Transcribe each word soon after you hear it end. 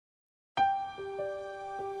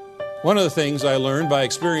One of the things I learned by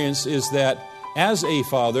experience is that as a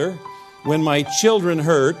father, when my children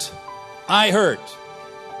hurt, I hurt.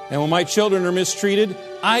 And when my children are mistreated,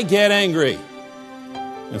 I get angry.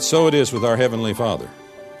 And so it is with our Heavenly Father.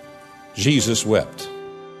 Jesus wept.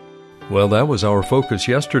 Well, that was our focus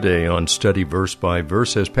yesterday on Study Verse by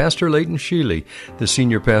Verse as Pastor Leighton Sheely, the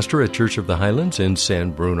senior pastor at Church of the Highlands in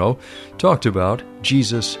San Bruno, talked about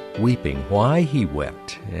Jesus weeping, why he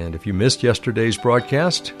wept. And if you missed yesterday's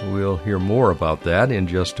broadcast, we'll hear more about that in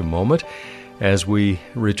just a moment as we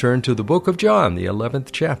return to the book of John, the 11th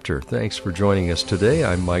chapter. Thanks for joining us today.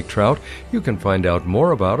 I'm Mike Trout. You can find out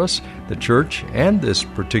more about us, the church, and this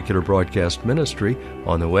particular broadcast ministry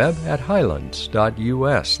on the web at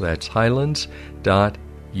highlands.us. That's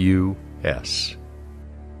highlands.us.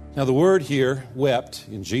 Now the word here, wept,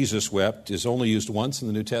 in Jesus wept, is only used once in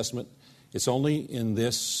the New Testament. It's only in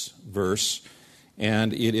this verse,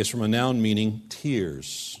 and it is from a noun meaning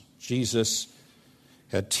tears. Jesus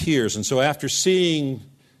had tears. And so after seeing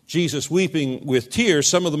Jesus weeping with tears,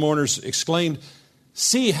 some of the mourners exclaimed,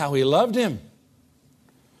 "See how he loved him."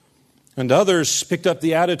 And others picked up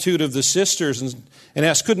the attitude of the sisters and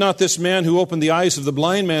asked, "Could not this man who opened the eyes of the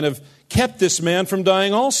blind man have kept this man from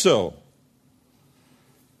dying also?"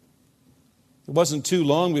 It wasn't too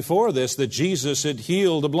long before this that Jesus had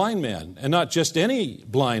healed a blind man, and not just any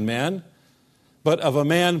blind man, but of a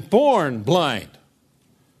man born blind.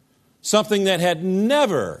 Something that had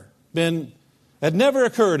never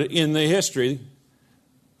occurred in the history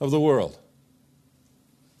of the world.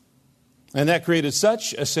 And that created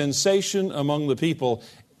such a sensation among the people,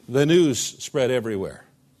 the news spread everywhere.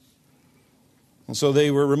 And so they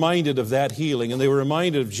were reminded of that healing, and they were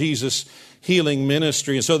reminded of Jesus' healing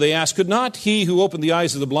ministry. And so they asked, "Could not he who opened the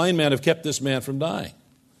eyes of the blind man have kept this man from dying?"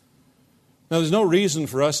 Now there's no reason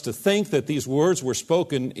for us to think that these words were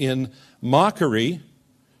spoken in mockery.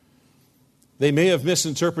 They may have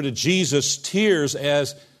misinterpreted Jesus' tears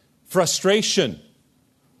as frustration,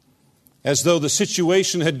 as though the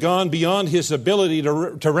situation had gone beyond his ability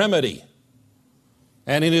to remedy.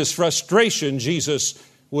 And in his frustration, Jesus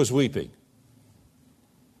was weeping.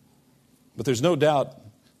 But there's no doubt,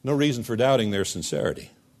 no reason for doubting their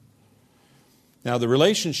sincerity. Now, the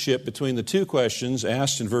relationship between the two questions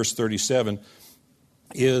asked in verse 37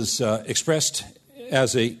 is expressed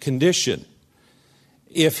as a condition.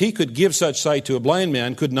 If he could give such sight to a blind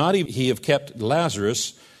man, could not he have kept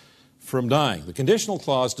Lazarus from dying? The conditional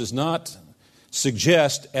clause does not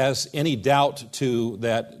suggest as any doubt to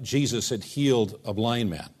that Jesus had healed a blind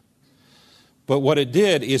man. But what it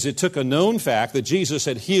did is it took a known fact that Jesus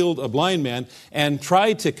had healed a blind man and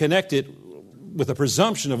tried to connect it with a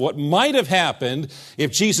presumption of what might have happened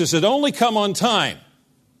if Jesus had only come on time.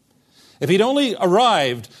 If he'd only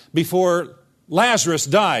arrived before Lazarus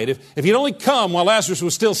died, if he'd only come while Lazarus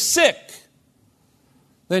was still sick,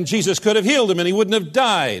 then Jesus could have healed him and he wouldn't have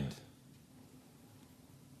died.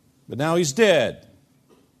 But now he's dead,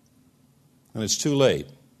 and it's too late.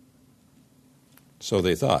 So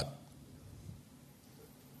they thought.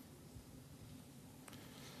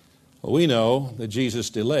 Well, we know that Jesus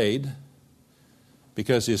delayed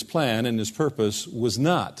because his plan and his purpose was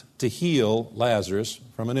not to heal Lazarus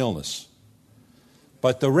from an illness,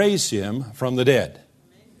 but to raise him from the dead.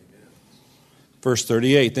 Verse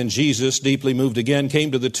 38, then Jesus, deeply moved again,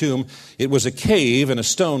 came to the tomb. It was a cave, and a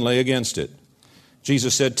stone lay against it.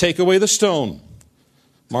 Jesus said, "Take away the stone."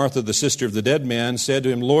 Martha, the sister of the dead man, said to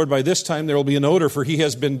him, "Lord, by this time there will be an odor, for he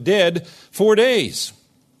has been dead 4 days."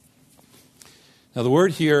 Now the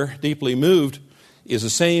word here, deeply moved, is the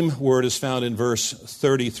same word as found in verse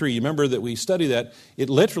 33. You remember that we studied that. It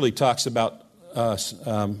literally talks about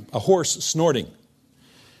a horse snorting,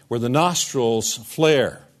 where the nostrils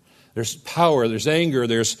flare. There's power, there's anger,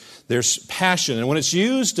 there's passion. And when it's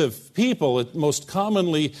used of people, it most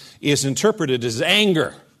commonly is interpreted as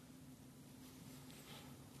anger.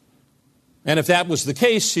 And if that was the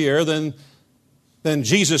case here, then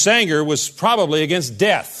Jesus' anger was probably against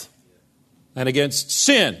death and against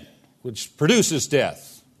sin, which produces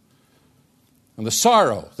death, and the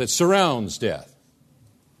sorrow that surrounds death.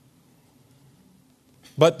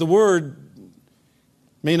 But the word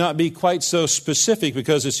may not be quite so specific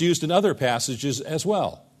because it's used in other passages as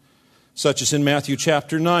well, such as in Matthew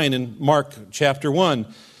chapter 9 and Mark chapter 1,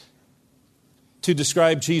 to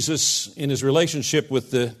describe Jesus in his relationship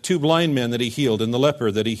with the 2 blind men that he healed and the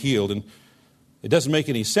leper that he healed. And it doesn't make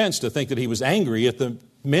any sense to think that he was angry at the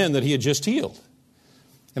men that he had just healed.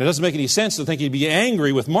 And it doesn't make any sense to think he'd be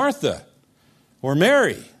angry with Martha or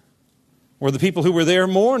Mary or the people who were there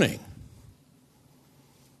mourning.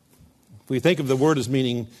 If we think of the word as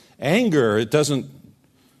meaning anger, it doesn't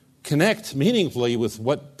connect meaningfully with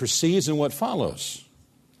what precedes and what follows.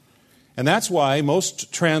 And that's why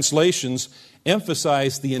most translations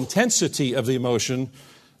emphasize the intensity of the emotion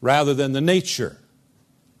rather than the nature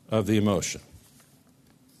of the emotion.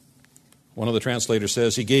 One of the translators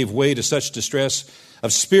says, he gave way to such distress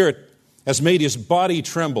of spirit as made his body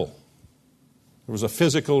tremble. There was a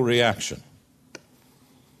physical reaction.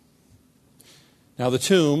 Now the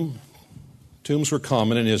tombs were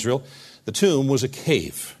common in Israel. The tomb was a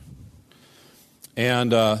cave.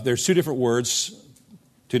 And there's two different words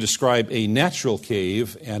to describe a natural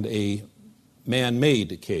cave and a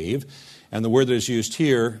man-made cave. And the word that is used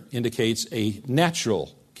here indicates a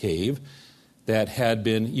natural cave that had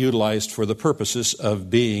been utilized for the purposes of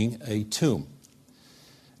being a tomb.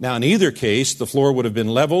 Now, in either case, the floor would have been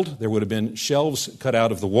leveled. There would have been shelves cut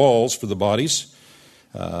out of the walls for the bodies.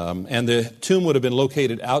 And the tomb would have been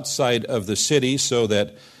located outside of the city so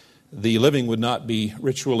that the living would not be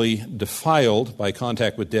ritually defiled by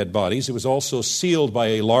contact with dead bodies. It was also sealed by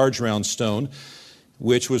a large round stone,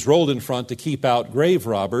 which was rolled in front to keep out grave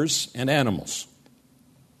robbers and animals.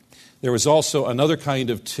 There was also another kind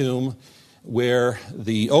of tomb where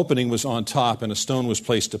the opening was on top and a stone was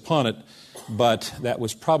placed upon it, but that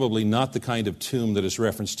was probably not the kind of tomb that is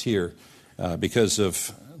referenced here because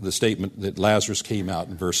of the statement that Lazarus came out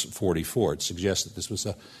in verse 44. It suggests that this was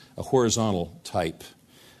a horizontal type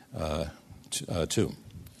tomb.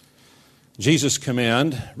 Jesus'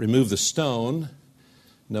 command, remove the stone,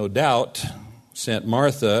 no doubt sent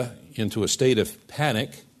Martha into a state of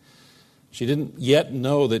panic. She didn't yet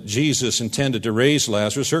know that Jesus intended to raise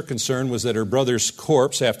Lazarus. Her concern was that her brother's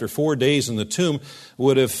corpse, after 4 days in the tomb,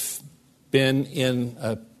 would have been in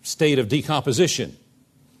a state of decomposition.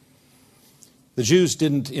 The Jews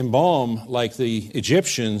didn't embalm like the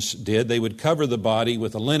Egyptians did. They would cover the body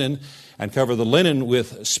with a linen and cover the linen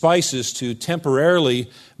with spices to temporarily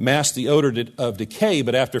mask the odor of decay.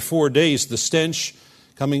 But after 4 days, the stench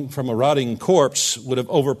coming from a rotting corpse would have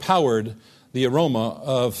overpowered the aroma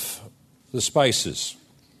of the spices.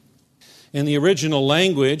 In the original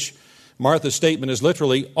language, Martha's statement is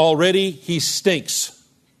literally, already he stinks.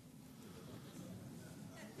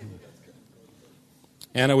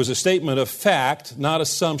 And it was a statement of fact, not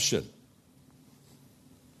assumption.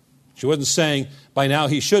 She wasn't saying, by now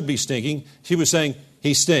he should be stinking. She was saying,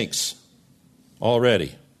 he stinks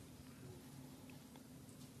already.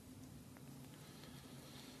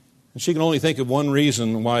 And she can only think of one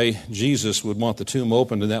reason why Jesus would want the tomb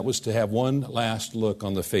opened, and that was to have one last look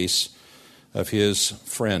on the face of his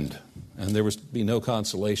friend. And there was to be no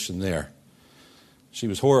consolation there. She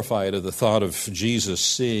was horrified at the thought of Jesus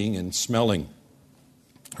seeing and smelling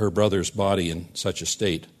her brother's body in such a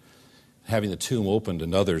state, having the tomb opened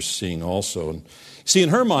and others seeing also. And see, in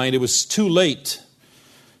her mind, it was too late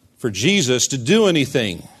for Jesus to do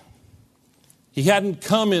anything. He hadn't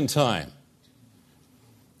come in time.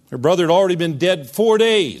 Her brother had already been dead 4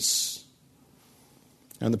 days.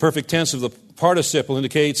 And the perfect tense of the participle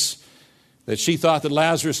indicates that she thought that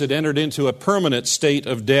Lazarus had entered into a permanent state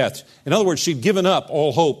of death. In other words, she'd given up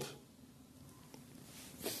all hope.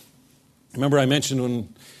 Remember I mentioned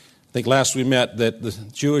when, I think last we met, that the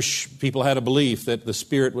Jewish people had a belief that the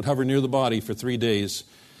spirit would hover near the body for 3 days,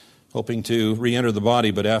 hoping to re-enter the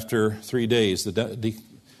body, but after 3 days the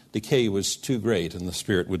decay was too great and the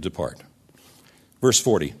spirit would depart. Verse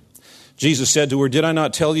 40, Jesus said to her, did I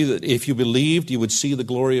not tell you that if you believed, you would see the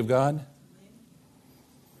glory of God?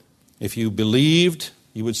 If you believed,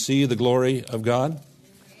 you would see the glory of God?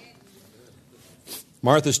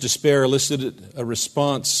 Martha's despair elicited a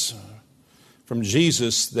response from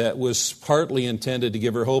Jesus that was partly intended to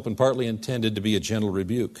give her hope and partly intended to be a gentle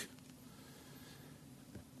rebuke.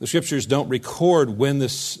 The Scriptures don't record when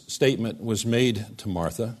this statement was made to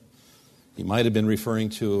Martha. He might have been referring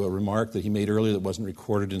to a remark that he made earlier that wasn't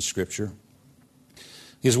recorded in Scripture.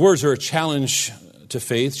 His words are a challenge to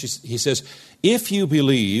faith. He says, if you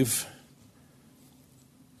believe,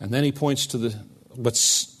 and then he points to what's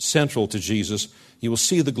central to Jesus, you will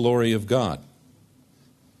see the glory of God.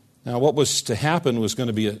 Now, what was to happen was going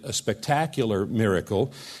to be a spectacular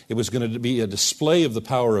miracle. It was going to be a display of the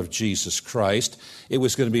power of Jesus Christ. It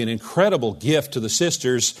was going to be an incredible gift to the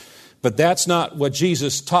sisters. But that's not what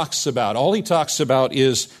Jesus talks about. All he talks about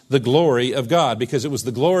is the glory of God, because it was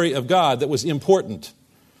the glory of God that was important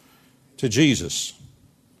to Jesus.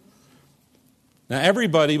 Now,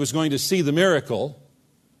 everybody was going to see the miracle,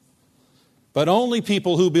 but only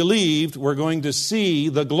people who believed were going to see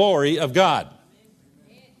the glory of God.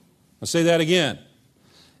 I'll say that again.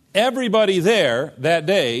 Everybody there that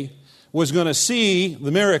day was going to see the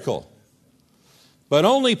miracle, but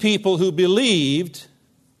only people who believed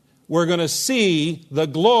we're going to see the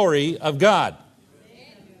glory of God.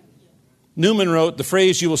 Newman wrote, the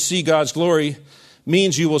phrase, you will see God's glory,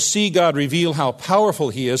 means you will see God reveal how powerful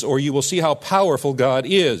He is, or you will see how powerful God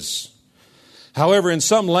is. However, in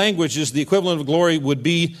some languages, the equivalent of glory would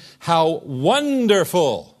be how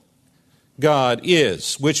wonderful God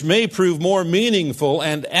is, which may prove more meaningful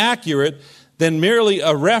and accurate than merely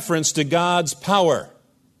a reference to God's power.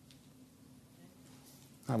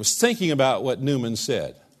 I was thinking about what Newman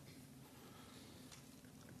said.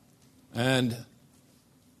 And,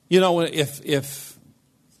 you know, if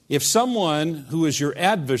someone who is your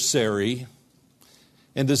adversary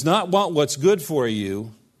and does not want what's good for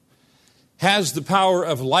you has the power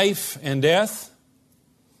of life and death,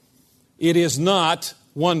 it is not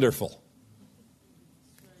wonderful.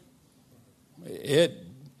 It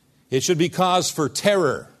should be cause for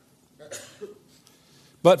terror.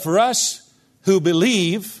 But for us who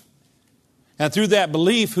believe, and through that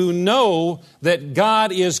belief who know that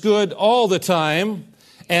God is good all the time,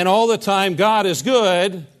 and all the time God is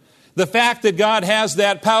good, the fact that God has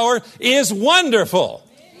that power is wonderful.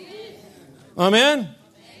 Amen?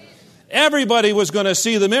 Everybody was going to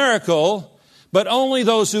see the miracle, but only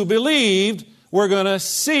those who believed were going to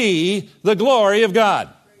see the glory of God.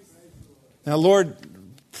 Now, the Lord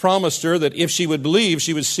promised her that if she would believe,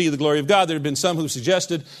 she would see the glory of God. There had been some who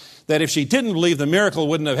suggested that if she didn't believe, the miracle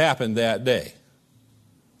wouldn't have happened that day.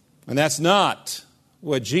 And that's not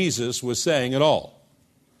what Jesus was saying at all.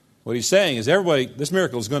 What He's saying is, everybody, this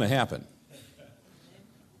miracle is going to happen.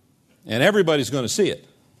 And everybody's going to see it.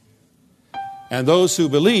 And those who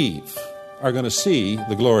believe are going to see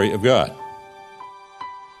the glory of God.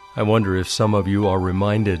 I wonder if some of you are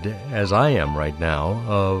reminded, as I am right now,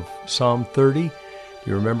 of Psalm 30. Do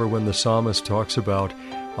you remember when the psalmist talks about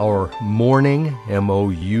our mourning,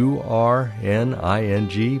 mourning,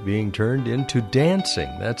 being turned into dancing?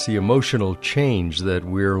 That's the emotional change that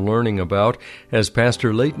we're learning about as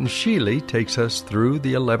Pastor Leighton Sheely takes us through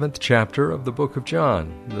the 11th chapter of the book of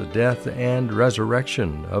John, the death and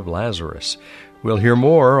resurrection of Lazarus. We'll hear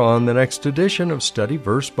more on the next edition of Study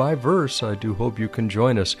Verse by Verse. I do hope you can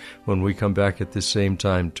join us when we come back at this same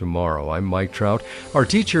time tomorrow. I'm Mike Trout. Our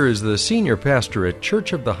teacher is the senior pastor at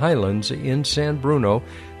Church of the Highlands in San Bruno.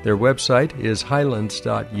 Their website is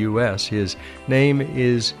highlands.us. His name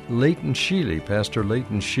is Leighton Sheely, Pastor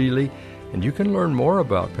Leighton Sheely. And you can learn more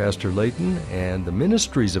about Pastor Leighton and the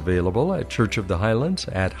ministries available at Church of the Highlands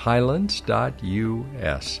at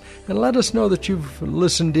highlands.us. And let us know that you've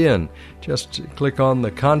listened in. Just click on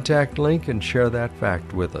the contact link and share that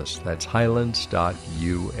fact with us. That's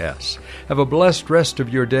highlands.us. Have a blessed rest of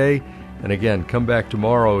your day. And again, come back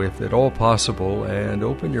tomorrow if at all possible and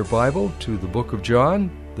open your Bible to the book of John,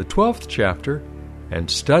 the 12th chapter, and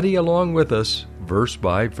study along with us verse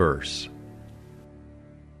by verse.